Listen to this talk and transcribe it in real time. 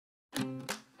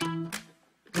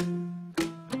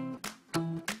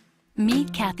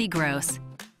Kathy Gross,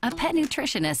 a pet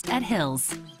nutritionist at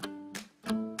Hills.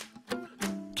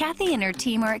 Kathy and her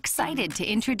team are excited to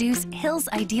introduce Hills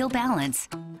Ideal Balance,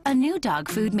 a new dog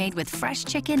food made with fresh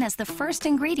chicken as the first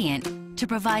ingredient to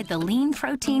provide the lean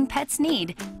protein pets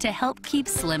need to help keep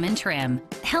slim and trim.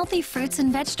 Healthy fruits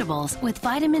and vegetables with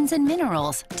vitamins and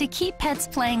minerals to keep pets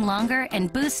playing longer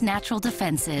and boost natural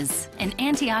defenses, and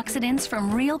antioxidants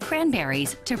from real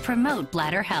cranberries to promote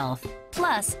bladder health.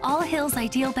 Plus, all Hills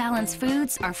Ideal Balance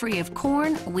foods are free of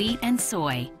corn, wheat, and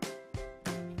soy.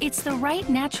 It's the right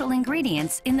natural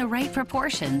ingredients in the right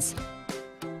proportions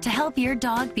to help your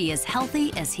dog be as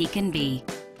healthy as he can be.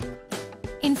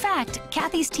 In fact,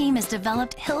 Kathy's team has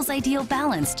developed Hills Ideal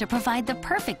Balance to provide the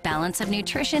perfect balance of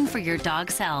nutrition for your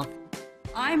dog's health.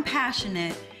 I'm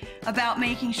passionate about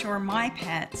making sure my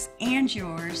pets and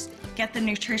yours get the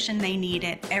nutrition they need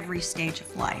at every stage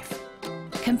of life.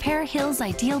 Compare Hills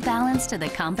Ideal Balance to the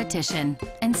competition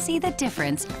and see the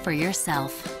difference for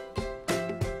yourself.